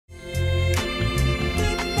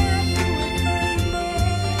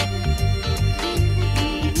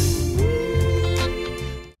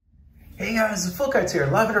guys, it's Full Cards here,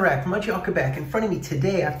 live in Iraq, Montreal, Quebec. In front of me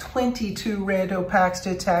today, I have 22 rando packs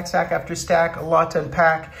to attack, stack after stack, a lot to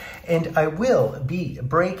unpack, and I will be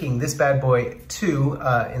breaking this bad boy too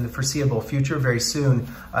in the foreseeable future, very soon.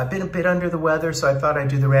 I've been a bit under the weather, so I thought I'd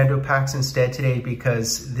do the rando packs instead today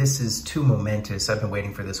because this is too momentous. I've been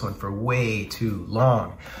waiting for this one for way too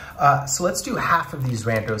long. So let's do half of these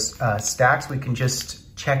rando stacks. We can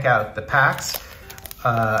just check out the packs.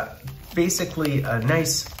 Basically a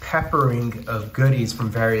nice peppering of goodies from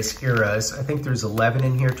various eras. I think there's 11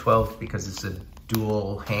 in here, 12 because it's a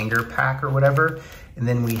dual hanger pack or whatever. And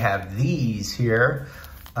then we have these here,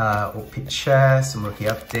 Open Chess, some rookie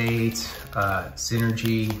update,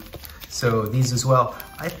 Synergy. So these as well.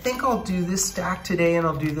 I think I'll do this stack today and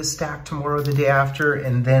I'll do this stack tomorrow, the day after,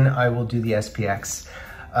 and then I will do the SPX,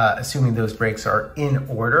 assuming those breaks are in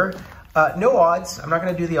order. No odds, I'm not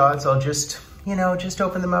gonna do the odds, I'll just, just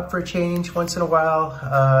open them up for a change once in a while,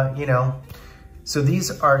 So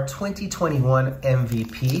these are 2021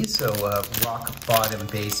 MVP, so rock bottom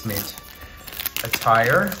basement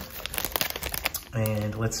attire.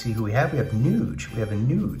 And let's see who we have. We have Nuge, we have a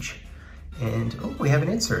Nuge. And oh, we have an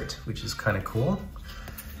insert, which is kind of cool.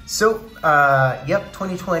 So, yep,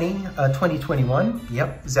 2021,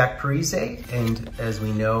 yep, Zach Parise, and as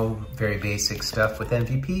we know, very basic stuff with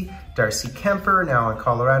MVP. Darcy Kemper, now in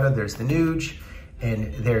Colorado, there's the Nuge,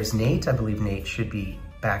 and there's Nate. I believe Nate should be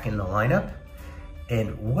back in the lineup.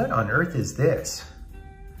 And what on earth is this?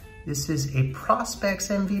 This is a Prospects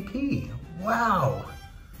MVP. Wow,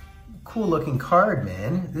 cool looking card,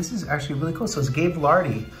 man. This is actually really cool. So it's Gabe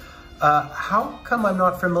Lardy. How come I'm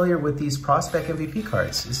not familiar with these Prospect MVP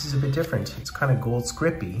cards? This is a bit different. It's kind of gold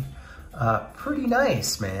scripty. Pretty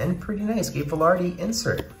nice, man, pretty nice. Gabe Velarde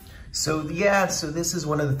insert. So yeah, so this is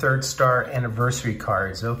one of the third star anniversary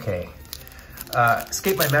cards, okay.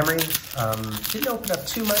 Escaped my memory. Didn't open up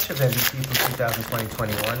too much of MVP from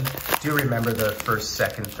 2020-21. Do remember the first,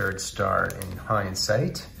 second, third star in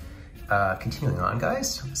hindsight. Continuing on,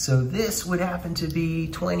 guys. So this would happen to be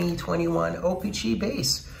 2021 OPG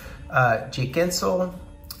base. Jake Gensel,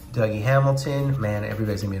 Dougie Hamilton, man,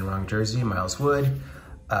 everybody's gonna be in the wrong jersey, Miles Wood,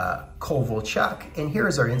 Cole Volchuk, and here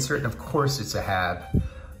is our insert, and of course it's a Hab,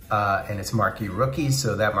 and it's Marquee Rookie,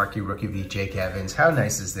 so that Marquee Rookie would be Jake Evans. How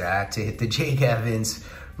nice is that, to hit the Jake Evans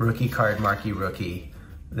rookie card, Marquee Rookie?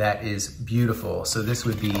 That is beautiful. So this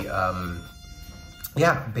would be,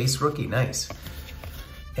 yeah, base rookie, nice.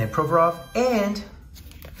 And Provorov, and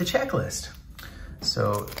the checklist.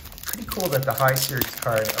 So, pretty cool that the high series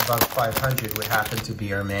card above 500 would happen to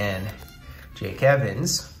be our man, Jake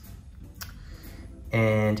Evans.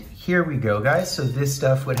 And here we go, guys. So this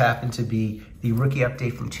stuff would happen to be the rookie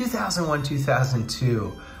update from 2001,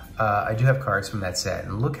 2002. I do have cards from that set,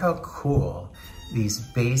 and look how cool these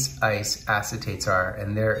base ice acetates are.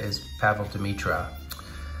 And there is Pavel Dimitra.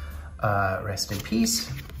 Rest in peace.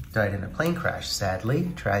 Died in a plane crash,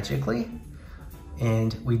 sadly, tragically.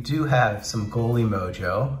 And we do have some goalie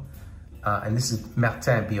mojo. And this is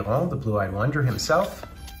Martin Biron, the Blue-Eyed Wonder himself.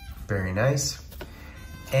 Very nice.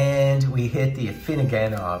 And we hit the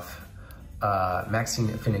Afinogenov, Maxime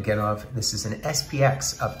Afinogenov. This is an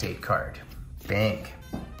SPX update card. Bang.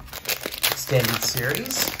 Extended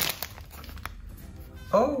series.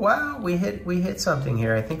 Oh wow, we hit something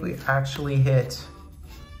here. I think we actually hit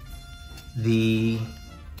the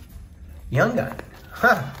Young Gun.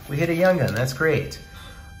 Huh, we hit a Young Gun, that's great.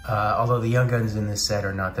 Although the Young Guns in this set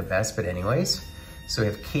are not the best, but anyways. So we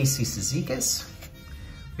have Casey Cizikas.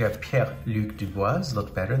 We have Pierre-Luc Dubois,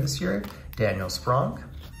 looked better this year. Daniel Sprong.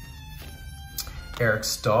 Eric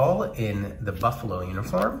Stahl in the Buffalo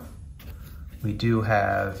uniform. We do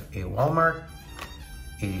have a Walmart,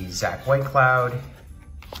 a Zach Whitecloud,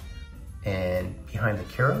 and behind the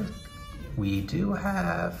Kira, we do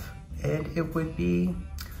have, and it would be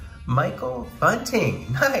Michael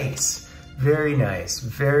Bunting, nice. Very nice,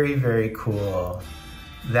 very, very cool.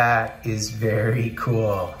 That is very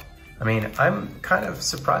cool. I mean, I'm kind of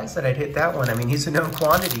surprised that I'd hit that one. I mean, he's a known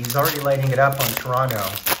quantity. He's already lighting it up on Toronto.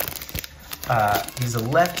 He's a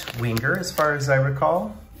left winger, as far as I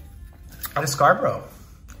recall. Out of Scarborough.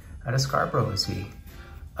 Out of Scarborough is he.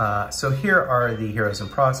 So here are the heroes and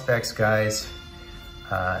prospects, guys.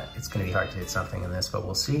 It's gonna be hard to hit something in this, but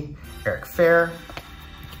we'll see. Eric Fair.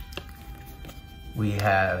 We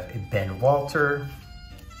have Ben Walter.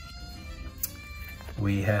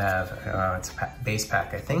 We have, it's a base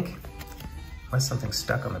pack, I think. What's something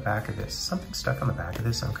stuck on the back of this? Something stuck on the back of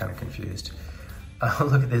this? I'm kind of confused.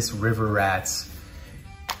 Look at this River Rats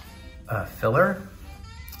filler.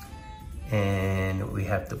 And we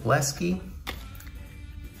have Dubleski.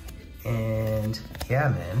 And yeah,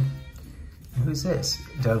 man, Who's this?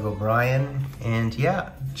 Doug O'Brien, and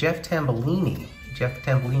yeah, Jeff Tambellini. Jeff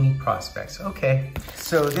Tambellini Prospects, okay.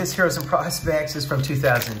 So this Heroes and Prospects is from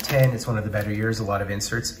 2010. It's one of the better years, a lot of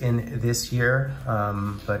inserts in this year,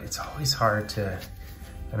 but it's always hard to,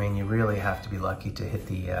 I mean, you really have to be lucky to hit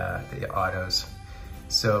the autos.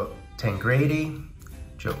 So Tangradi,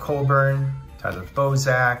 Joe Colburn, Tyler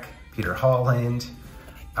Bozak, Peter Holland,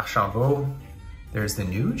 Archambault, there's the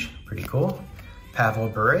Nuge, pretty cool. Pavel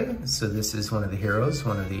Bure, so this is one of the heroes,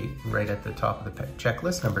 one of the, right at the top of the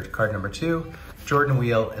checklist, card number 2. Jordan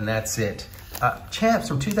Wheel, and that's it. Champs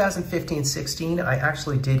from 2015-16, I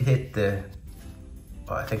actually did hit the,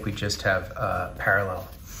 well, I think we just have parallel.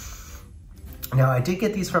 Now I did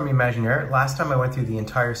get these from Imaginaire. Last time I went through the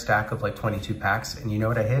entire stack of like 22 packs, and you know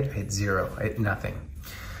what I hit? I hit 0, I hit nothing.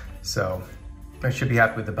 So I should be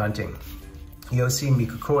happy with the bunting. Yossi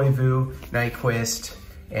Mikukoivu, Nyquist,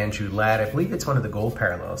 Andrew Ladd, I believe it's one of the gold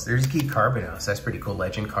parallels. There's Guy Carbonos, that's pretty cool,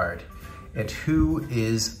 legend card. And who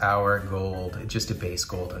is our gold? Just a base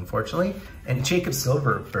gold, unfortunately. And Jacob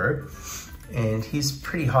Silverberg, and he's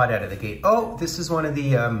pretty hot out of the gate. Oh, this is one of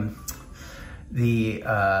the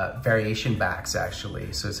variation backs,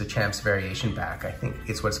 actually. So it's a Champs variation back. I think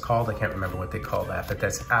it's what it's called. I can't remember what they call that, but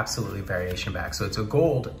that's absolutely variation back. So it's a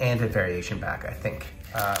gold and a variation back, I think.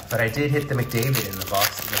 But I did hit the McDavid in the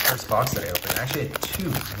box, in the first box that I opened. I actually had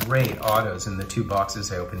 2 great autos in the 2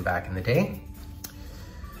 boxes I opened back in the day.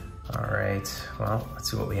 All right, well, let's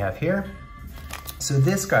see what we have here. So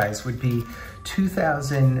this, guys, would be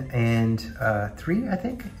 2003, I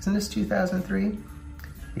think. Isn't this 2003?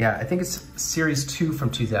 Yeah, I think it's Series 2 from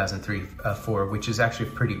 2003-4, which is actually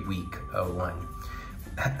a pretty weak one.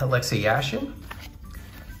 Alexei Yashin,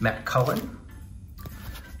 Matt Cullen,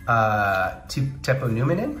 Teppo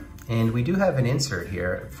Numminen, and we do have an insert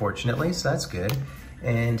here, fortunately, so that's good.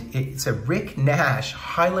 And it's a Rick Nash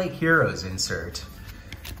Highlight Heroes insert.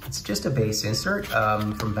 It's just a base insert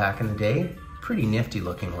from back in the day. Pretty nifty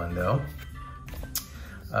looking one though,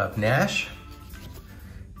 of Nash.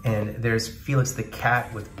 And there's Felix the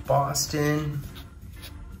Cat with Boston,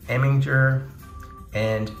 Eminger,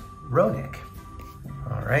 and Roenick.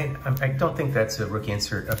 All right, I don't think that's a rookie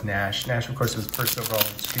insert of Nash. Nash, of course, was first overall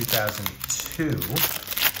in 2002,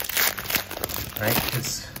 right?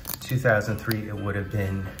 Because 2003, it would have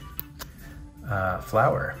been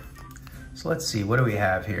Flower. So let's see, what do we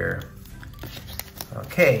have here?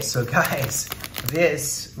 Okay, so guys,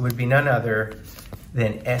 this would be none other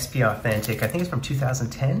than SP Authentic. I think it's from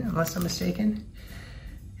 2010, unless I'm mistaken.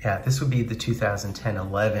 Yeah, this would be the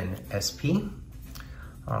 2010-11 SP.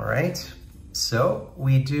 All right, so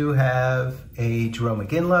we do have a Jerome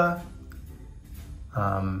McGinley.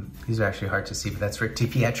 These are actually hard to see, but that's Rick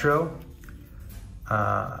DiPietro.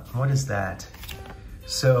 What is that?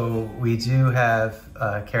 So we do have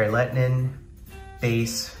Kari Lehtinen,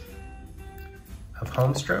 base of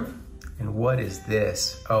Holmstrom. And what is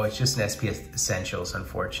this? Oh, it's just an SP Essentials,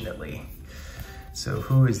 unfortunately. So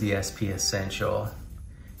who is the SP Essential?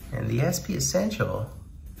 And the SP Essential,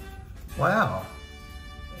 wow.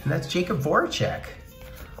 And that's Jacob Voracek.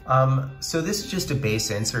 So this is just a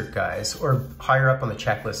base insert, guys, or higher up on the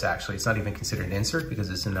checklist, actually. It's not even considered an insert because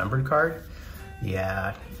it's a numbered card.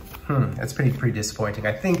 Yeah, that's pretty disappointing.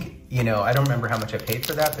 I think, you know, I don't remember how much I paid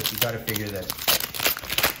for that, but you gotta figure that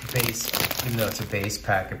base, even though it's a base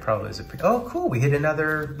pack, it probably is a pretty, oh cool, we hit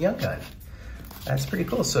another Young Gun. That's pretty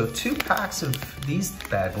cool. So 2 packs of these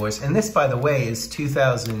bad boys. And this, by the way, is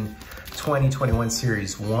 2020-21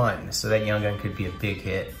 Series 1. So that Young Gun could be a big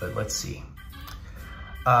hit, but let's see.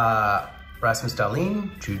 Rasmus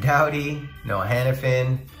Dahlin, Drew Doughty, Noah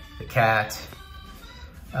Hannafin, the Cat,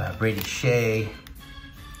 Brady Shea,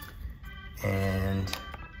 and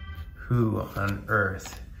who on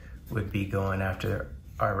earth would be going after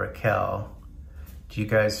our Raquel? Do you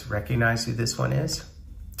guys recognize who this one is?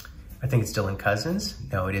 I think it's Dylan Cousins.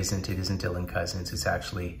 No, it isn't. It isn't Dylan Cousins. It's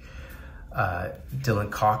actually Dylan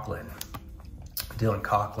Coughlin. Dylan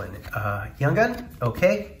Coughlin. Young Gun,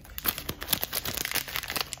 okay.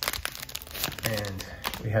 And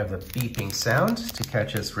we have the beeping sound to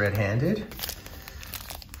catch us red-handed,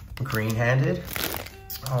 green-handed.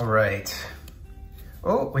 All right.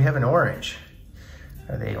 Oh, we have an orange.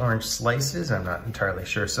 Are they orange slices? I'm not entirely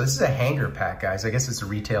sure. So this is a hanger pack, guys. I guess it's a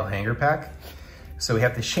retail hanger pack. So we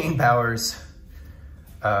have the Shane Bowers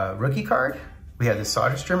rookie card. We have the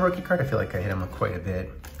Soderstrom rookie card. I feel like I hit him quite a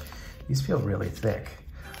bit. These feel really thick.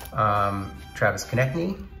 Travis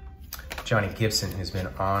Konechny, Johnny Gibson, who's been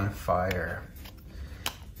on fire.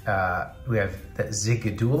 We have the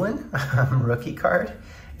Zigadulin rookie card.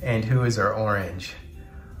 And who is our orange?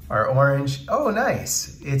 Our orange, oh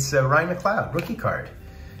nice. It's Ryan McLeod, rookie card.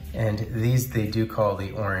 And these they do call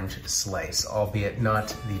the orange slice, albeit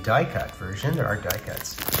not the die cut version. There are die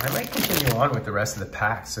cuts. I might continue on with the rest of the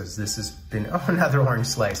packs as this has been, oh, another orange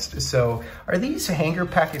slice. So are these hanger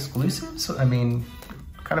pack exclusives? I mean,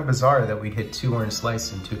 kind of bizarre that we'd hit 2 orange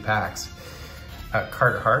slice in 2 packs.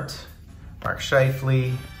 Carter Hart, Mark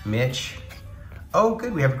Scheifele, Mitch. Oh,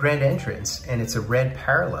 good, we have a grand entrance and it's a red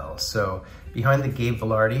parallel. So behind the Gabe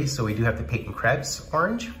Velarde, so we do have the Peyton Krebs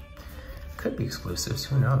orange. Could be exclusives,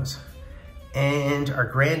 who knows? And our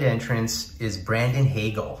grand entrance is Brandon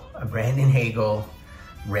Hagel, a Brandon Hagel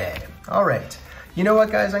red. All right, you know what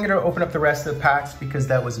guys, I'm gonna open up the rest of the packs because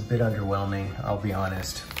that was a bit underwhelming, I'll be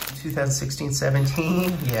honest.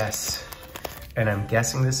 2016-17, yes. And I'm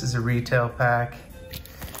guessing this is a retail pack.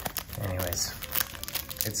 Anyways,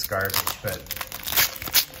 it's garbage, but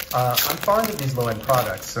I'm fond of these low-end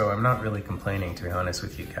products, so I'm not really complaining, to be honest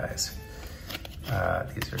with you guys.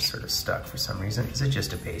 These are sort of stuck for some reason. Is it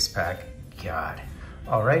just a base pack? God.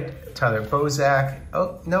 All right, Tyler Bozak.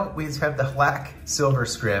 Oh, no, we have the Hlack silver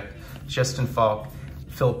strip, Justin Falk,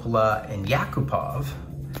 Phil Pula, and Yakupov.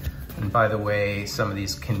 And by the way, some of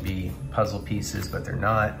these can be puzzle pieces, but they're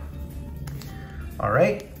not. All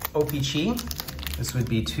right, OPG. This would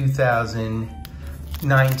be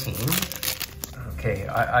 2019. Okay,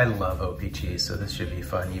 I love OPG, so this should be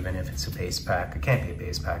fun, even if it's a base pack. It can't be a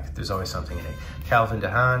base pack, there's always something in it. Calvin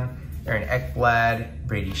DeHaan, Aaron Ekblad,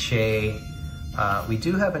 Brady Shea. We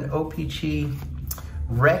do have an OPG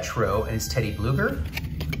retro, and it's Teddy Bluger.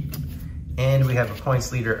 And we have a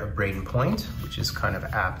points leader of Braden Point, which is kind of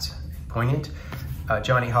apt, poignant.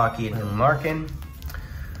 Johnny Hockey and Dylan Larkin.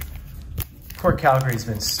 Poor Calgary's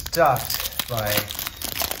been stuffed by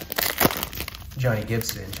Johnny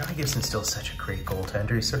Gibson. Johnny Gibson's still such a great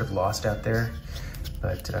goaltender. He's sort of lost out there,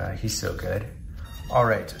 but he's so good. All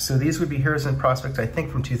right, so these would be Heroes and Prospects, I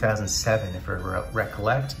think from 2007, if I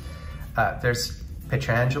recollect. There's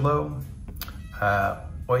Pietrangelo,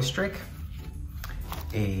 Oystrick,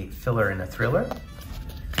 a filler and a thriller.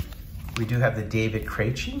 We do have the David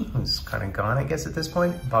Krejci, who's kind of gone, I guess, at this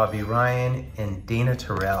point. Bobby Ryan and Dana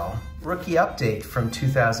Terrell. Rookie update from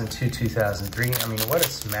 2002-2003. I mean, what a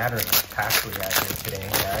smattering of packs we got here today,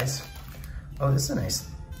 guys. Oh, this is a nice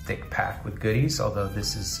thick pack with goodies, although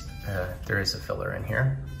this is, there is a filler in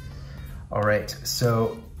here. All right,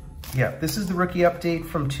 so yeah, this is the rookie update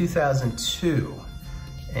from 2002.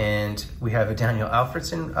 And we have a Daniel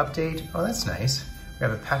Alfredson update. Oh, that's nice. We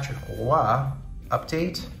have a Patrick Roy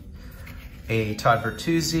update, a Todd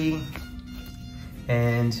Bertuzzi,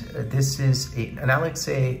 and this is an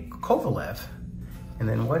Alexei Kovalev. And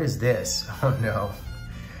then what is this? Oh no,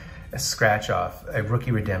 a scratch off, a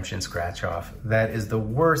rookie redemption scratch off. That is the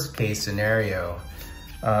worst case scenario.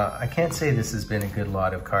 I can't say this has been a good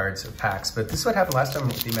lot of cards or packs, but this is what happened last time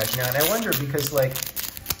with the Imaginaire. And I wonder because like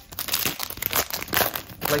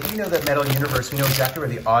we know that Metal Universe, we know exactly where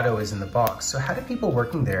the auto is in the box. So how do people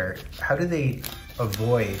working there, how do they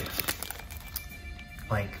avoid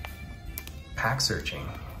like pack searching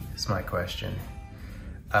is my question.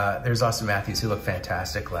 There's Austin Matthews, who looked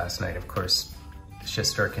fantastic last night. Of course,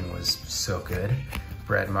 Shesterkin was so good.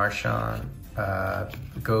 Brad Marchand,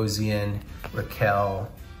 Gosian, Raquel,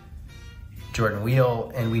 Jordan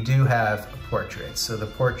Wheel, and we do have portraits. So the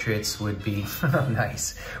portraits would be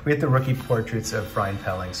nice. We hit the rookie portraits of Brian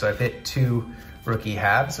Pelling. So I've hit 2 rookie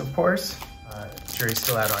halves, of course. Jury's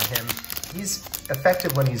still out on him. He's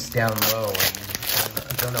effective when he's down low, and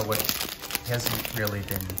I don't know what, he hasn't really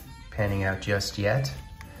been panning out just yet.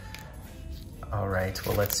 All right,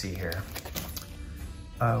 well, let's see here.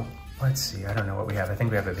 Let's see, I don't know what we have. I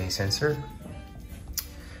think we have a base insert.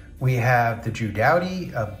 We have the Drew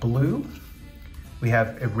Doughty, blue. We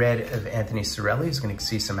have a red of Anthony Cirelli, who's gonna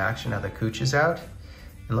see some action now that Cooch is out.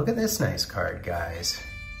 And look at this nice card, guys.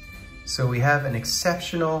 So we have an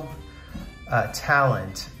exceptional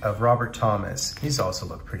talent of Robert Thomas. He's also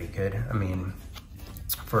looked pretty good. I mean,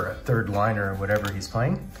 for a third liner or whatever he's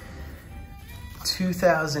playing.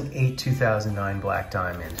 2008-2009 Black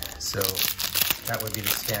Diamond. So that would be the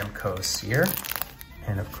Stamkos here.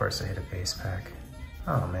 And of course I hit a base pack.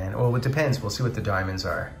 Oh man, well it depends. We'll see what the diamonds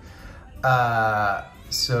are.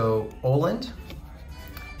 So Oland.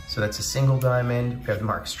 So that's a single diamond. We have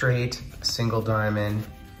Mark Straight, a single diamond.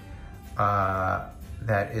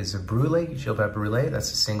 That is a Brûlé, Gilbert Brûlé.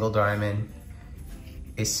 That's a single diamond.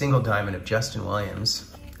 A single diamond of Justin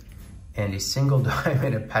Williams. And a single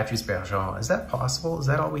diamond of Patrice Bergeron. Is that possible? Is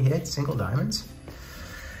that all we hit? Single diamonds?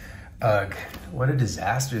 Ugh, what a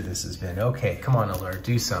disaster this has been. Okay, come on, Alert,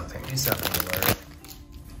 do something. Do something, Alert.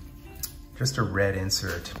 Just a red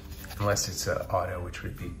insert, unless it's an auto, which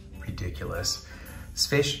would be ridiculous.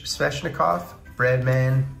 Sveshnikov,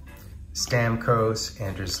 Breadman, Stamkos,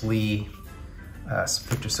 Anders Lee,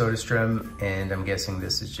 Victor Soderstrom, and I'm guessing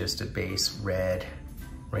this is just a base red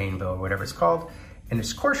rainbow, whatever it's called. And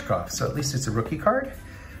it's Korshkov, so at least it's a rookie card.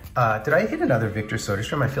 Did I hit another Victor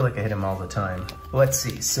Soderstrom? I feel like I hit him all the time. Let's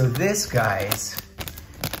see, so this, guys,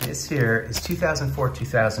 this here is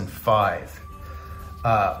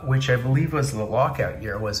 2004-2005, which I believe was the lockout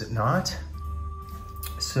year, was it not?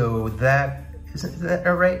 So that, isn't that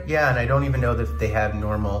right? Yeah, and I don't even know that they have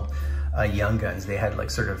normal Young Guns. They had like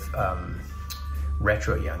sort of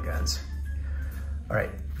retro Young Guns. All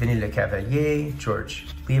right, Vinny Le Cavalier,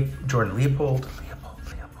 Jordan Leopold.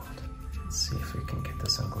 Let's see if we can get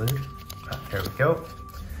this unglued. Oh, there we go.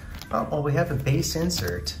 Oh, well, we have a base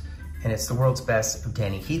insert, and it's the world's best of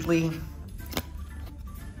Danny Heatley.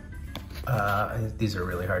 These are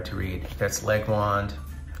really hard to read. That's Legwand,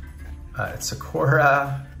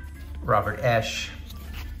 Sakura, Robert Esch.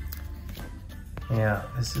 Yeah,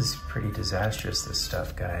 this is pretty disastrous, this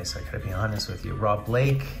stuff, guys. I gotta be honest with you. Rob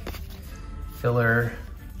Blake, filler,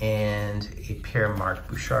 and a Pierre-Marc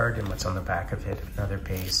Bouchard, and what's on the back of it, another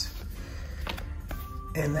base.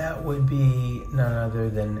 And that would be none other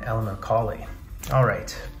than Alan Macaulay. All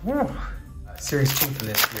right, woo. Series 2 for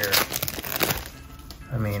this year.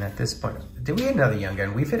 I mean, at this point, did we hit another Young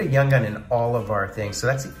Gun? We've hit a Young Gun in all of our things, so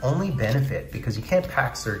that's the only benefit, because you can't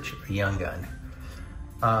pack search a Young Gun.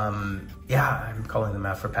 Yeah, I'm calling them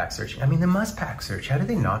out for pack searching. I mean, they must pack search. How do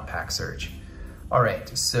they not pack search? All right,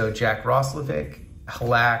 so Jack Roslovic,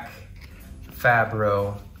 Halak,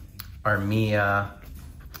 Fabro, Armia,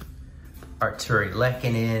 Arturi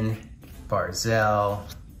Lehkonen, Barzell.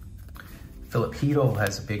 Philip Hedl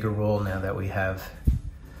has a bigger role now that we have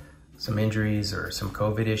some injuries or some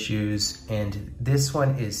COVID issues. And this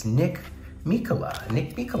one is Nick Mikkola,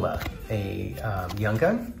 a Young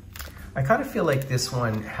Gun. I kind of feel like this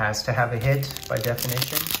one has to have a hit by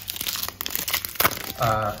definition.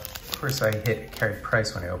 Of course, I hit Carey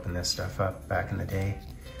Price when I opened this stuff up back in the day.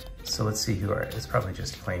 So let's see who are, it's probably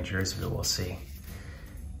just a plain jersey, but we'll see.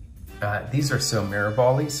 These are so mirror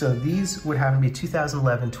ball-y. So these would have to be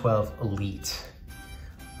 2011-12 Elite.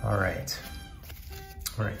 All right.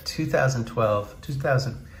 All right,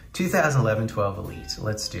 2011-12 Elite.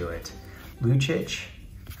 Let's do it. Lucic,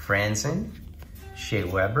 Franzen, Shea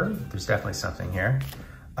Weber. There's definitely something here.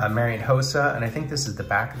 Marian Hossa, and I think this is the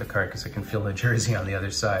back of the card because I can feel the jersey on the other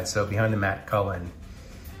side. So behind the Matt Cullen.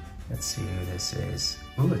 Let's see who this is.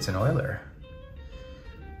 Ooh, it's an Oiler.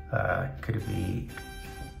 Could it be?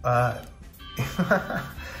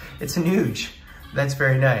 It's a Nuge. That's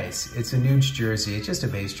very nice. It's a Nuge jersey. It's just a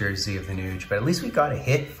base jersey of the Nuge, but at least we got a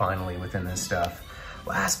hit finally within this stuff.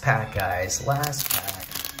 Last pack, guys, last pack.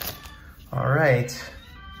 All right.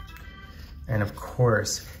 And of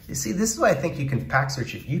course, you see, this is why I think you can pack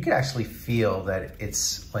search it. You could actually feel that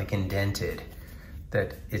it's like indented,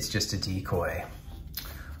 that it's just a decoy.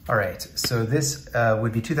 All right, so this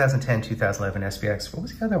would be 2010-2011 SPX. What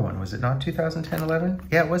was the other one? Was it not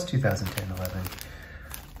 2010-11? Yeah, it was 2010-11.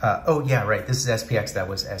 Oh yeah, right, this is SPX, that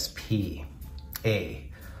was SPA.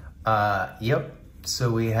 Yep,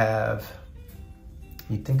 so we have,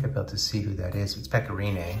 you'd think about to see who that is. It's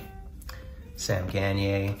Pecorine, Sam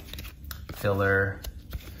Gagner, filler,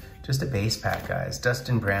 just a base pack, guys.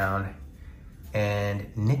 Dustin Brown and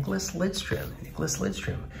Nicholas Lidstrom.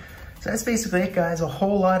 So that's basically it, guys. A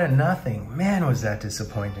whole lot of nothing. Man, was that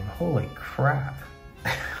disappointing. Holy crap.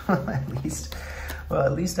 At least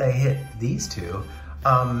I hit these two.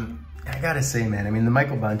 I gotta say, man, I mean, the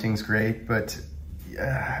Michael Bunting's great, but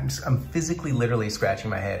I'm physically, literally scratching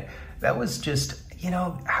my head. That was just, you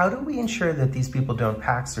know, how do we ensure that these people don't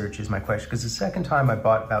pack search is my question. Because the second time I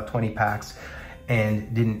bought about 20 packs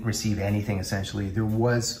and didn't receive anything, essentially. There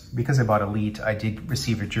was, because I bought Elite, I did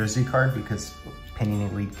receive a jersey card because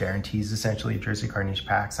Panini Elite guarantees essentially a jersey card in each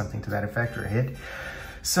pack, something to that effect, or a hit.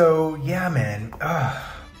 So yeah, man,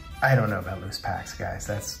 I don't know about loose packs, guys.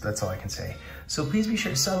 That's all I can say. So please be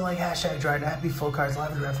sure to sub, like, hashtag Dried, happy full cards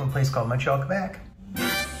live at a ref from a place called Montreal, Quebec.